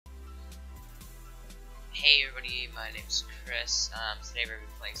Hey everybody, my name's Chris. Today we're gonna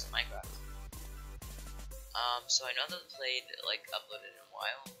be playing some Minecraft. So I know that uploaded in a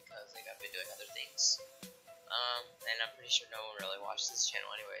while because I've been doing other things. And I'm pretty sure no one really watches this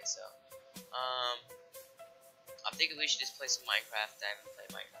channel anyway, so I'm thinking we should just play some Minecraft. I haven't played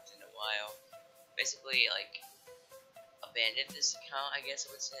Minecraft in a while. Basically, abandoned this account, I guess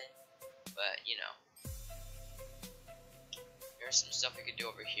I would say. But you know, there's some stuff we could do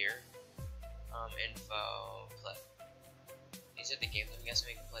over here. Info, play. These are the games I'm guessing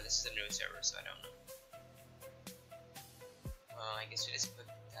we can play. This is a new server, so I don't know. I guess we just put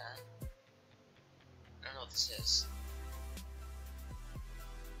that. I don't know what this is.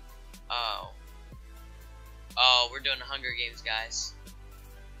 Oh, we're doing the Hunger Games, guys.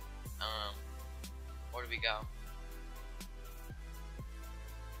 Where do we go?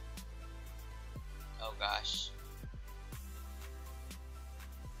 Oh gosh.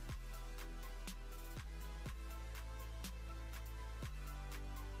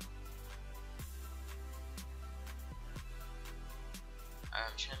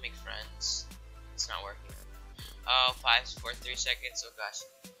 I'm trying to make friends. It's not working. Oh, 5, 4, 3 seconds. Oh gosh.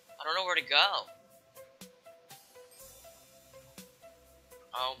 I don't know where to go.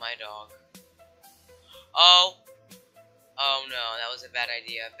 Oh, my dog. Oh. Oh no, that was a bad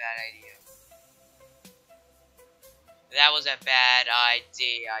idea. Bad idea. That was a bad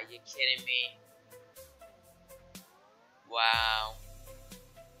idea. Are you kidding me? Wow.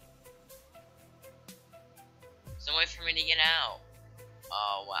 There's no way for me to get out.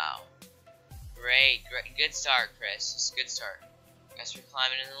 Oh wow. Great, good start, Chris. It's a good start. Guess we're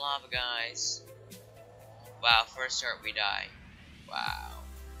climbing in the lava, guys. Wow, first start we die. Wow.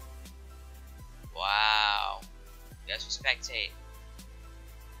 Wow. Guess we spectate.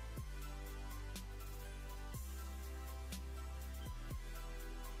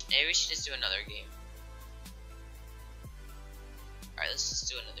 Maybe we should just do another game. Alright, let's just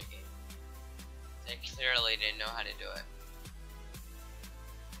do another game. They clearly didn't know how to do it.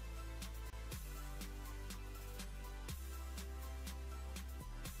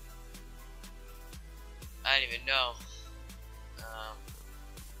 I don't even know.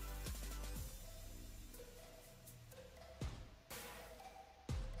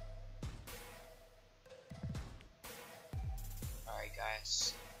 Alright,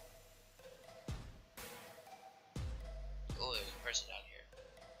 guys. Oh, there's a person down here.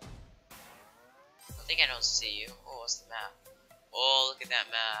 I think I don't see you. Oh, what's the map? Oh, look at that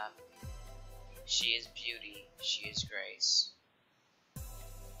map. She is beauty. She is grace.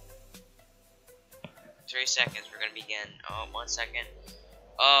 3 seconds, we're gonna begin. Oh, 1 second.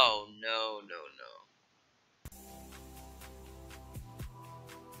 Oh, no.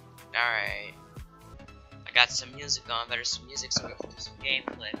 Alright. I got some music on, better some music so we can do some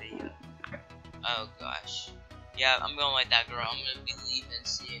gameplay video. Oh gosh. Yeah, I'm going like that, girl. I'm gonna be leaving.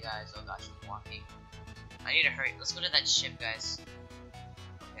 See you guys. Oh gosh, I'm walking. I need to hurry. Let's go to that ship, guys.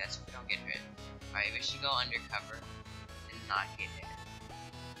 Okay, that's if we don't get hit. Alright, we should go undercover and not get hit.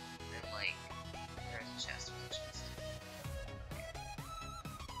 And there's a chest.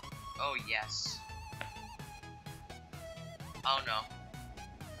 Oh yes. Oh no.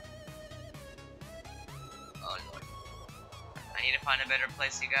 Oh lord. I need to find a better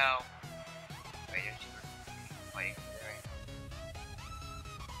place to go. Wait, there's two waiting for there right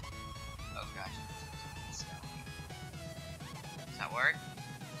now. Oh gosh. Does that work?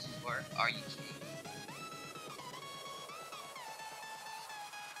 Does this work? Are you kidding me?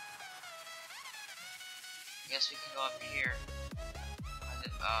 I guess we can go up here.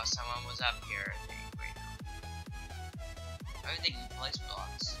 Someone was up here, I think. Wait. Maybe they can place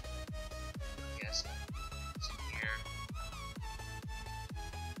blocks. I guess. It's in here.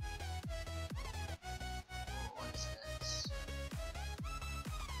 Oh, what is this?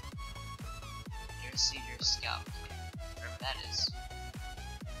 Here, see your scout. Whatever that is.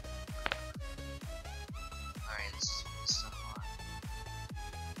 Alright, let's put this stuff on.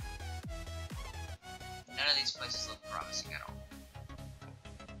 None of these places look promising at all.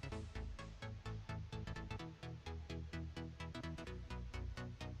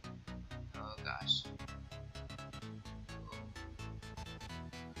 Oh gosh. Ooh.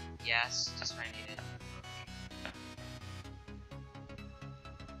 Yes, just what I needed.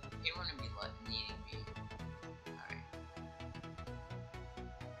 You want to be needing me. Alright.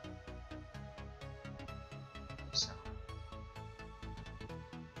 So.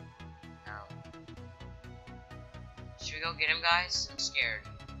 Now. Should we go get him, guys? I'm scared.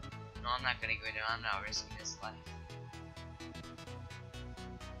 No, I'm not gonna go get him. I'm not risking this life.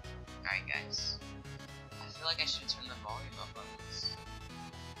 Alright, guys. I feel like I should turn the volume up on this.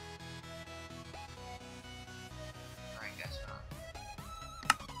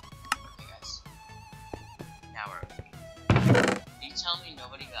 tell me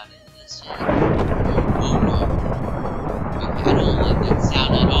nobody got into this yet? Oh no. Okay, I don't like that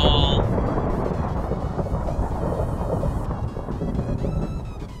sound at all.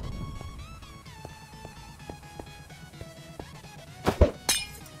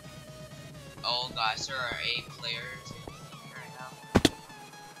 Oh gosh, there are 8 players right now.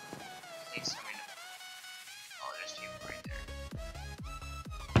 Please tell me no. Oh, there's people right there.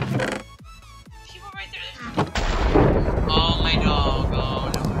 People right there. Oh my dog. Oh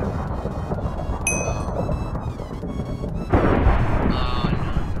no. Oh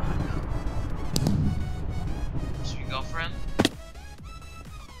no. Should we go for him?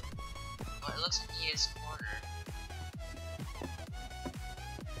 Well, it looks like he is cornered.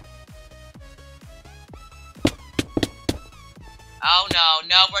 Oh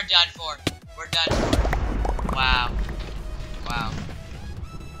no, we're done for. We're done for. Wow. Wow.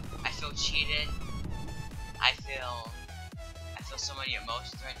 I feel cheated. I feel so many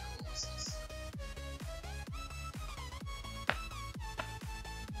emotions right now. What's this?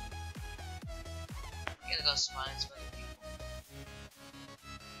 I gotta go spine some other people.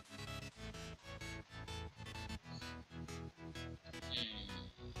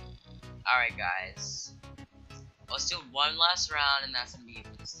 Alright guys. Let's do one last round and that's gonna be it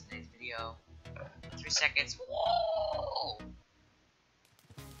for today's video. 3 seconds. Whoa!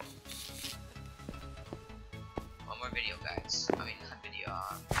 One more video, guys. I mean, not video.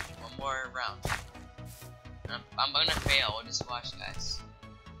 One more round. I'm gonna fail. We'll just watch, guys.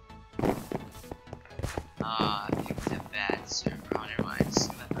 I picked a bad server. Oh, never mind.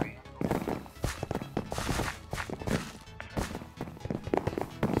 Slippery.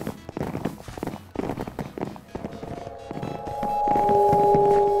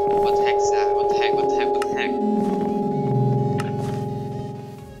 What the heck's that? What the heck? What the heck? What the heck?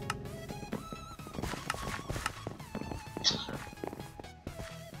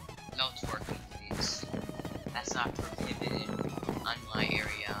 No twerking, please. That's not prohibited on my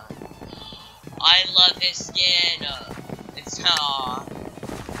area. I love his skin. It's oh,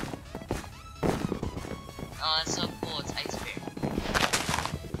 that's so cool. It's Ice Bear.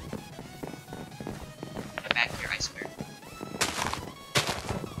 Get back here, Ice Bear.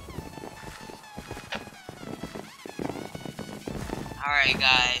 Alright,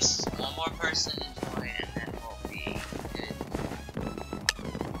 guys. One more person to join, and then we'll be good.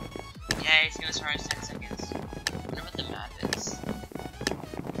 Yeah, he's gonna start in 10 seconds. I wonder what the map is.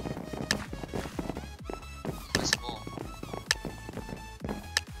 That's cool.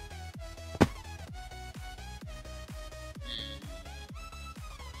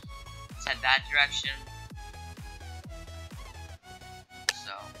 Let's head that direction.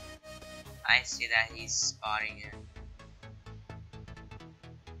 So, I see that he's spotting it.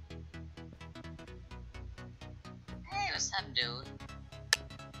 Hey, what's up, dude?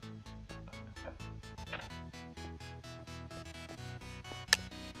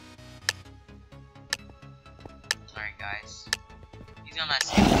 Sorry, guys. He's on that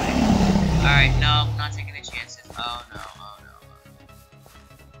same way. Alright, no, not taking the chances. Oh no, oh no, oh no.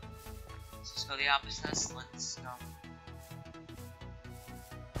 Let's just go the opposite. Let's go.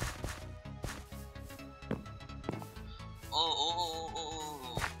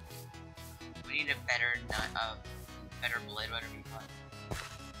 Oh. We need a better nut, better blade, whatever you call it.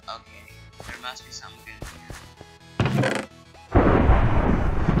 Okay, there must be something good in here.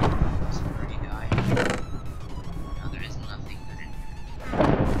 Somebody died. No, there is nothing good in here.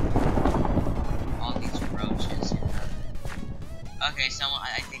 All these roaches, you know. Okay, someone,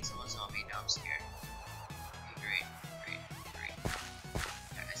 I think someone saw me. No, I'm scared. Okay, great.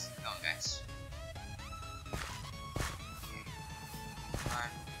 Guys, keep going, guys.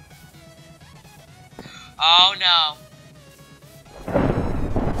 Oh no!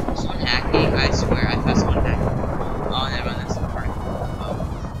 Someone hacking, I swear, I thought someone hacked. Oh, never mind, that's not right. Oh.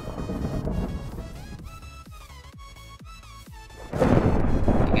 I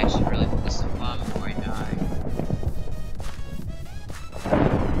think I should really put this bomb before I die.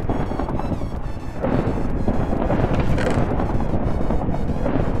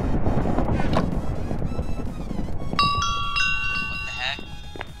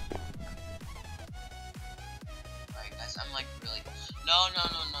 I'm like really no.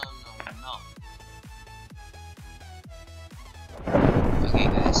 Okay,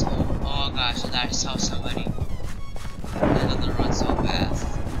 guys. Oh gosh, I thought I saw somebody. That doesn't run so fast.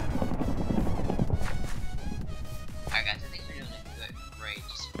 Alright, guys. I think we're doing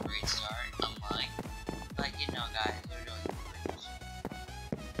a great start. Unlike, but you know, guys, we're doing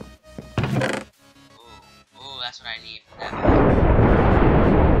great. Ooh, that's what I need for that.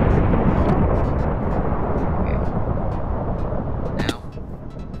 Now,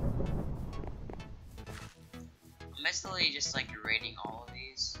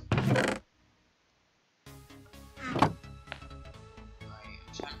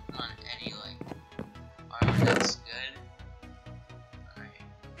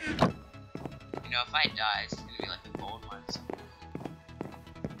 if I die, it's gonna be like a gold one or something.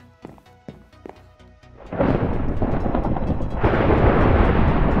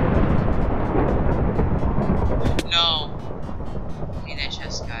 No! I need that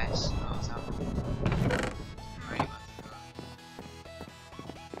chest, guys. Oh, it's out. I'm already about to go.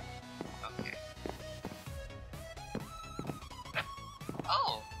 Okay.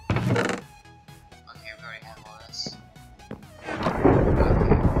 Oh! Okay, we already have all this.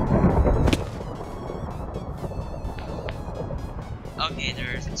 Okay,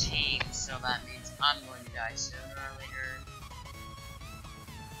 there's a team, so that means I'm going to die sooner or later.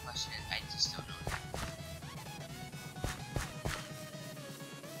 Question is, I just don't know.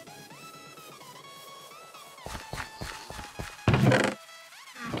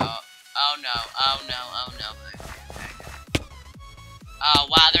 Oh no, oh no, oh no. Okay. Oh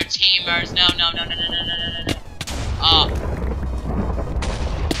wow, they're teamers. No, no, no, no, no, no, no, no, no. Oh.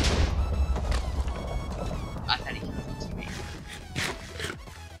 I thought he killed his teammate.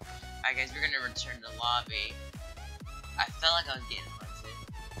 Alright guys, we're gonna return to the lobby. I felt like I was getting hunted.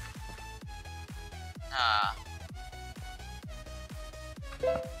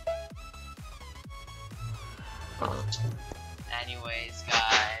 Anyways,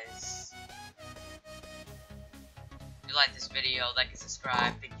 guys. If you like this video, like and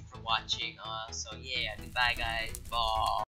subscribe. Thank you for watching. So yeah, goodbye guys. Bye.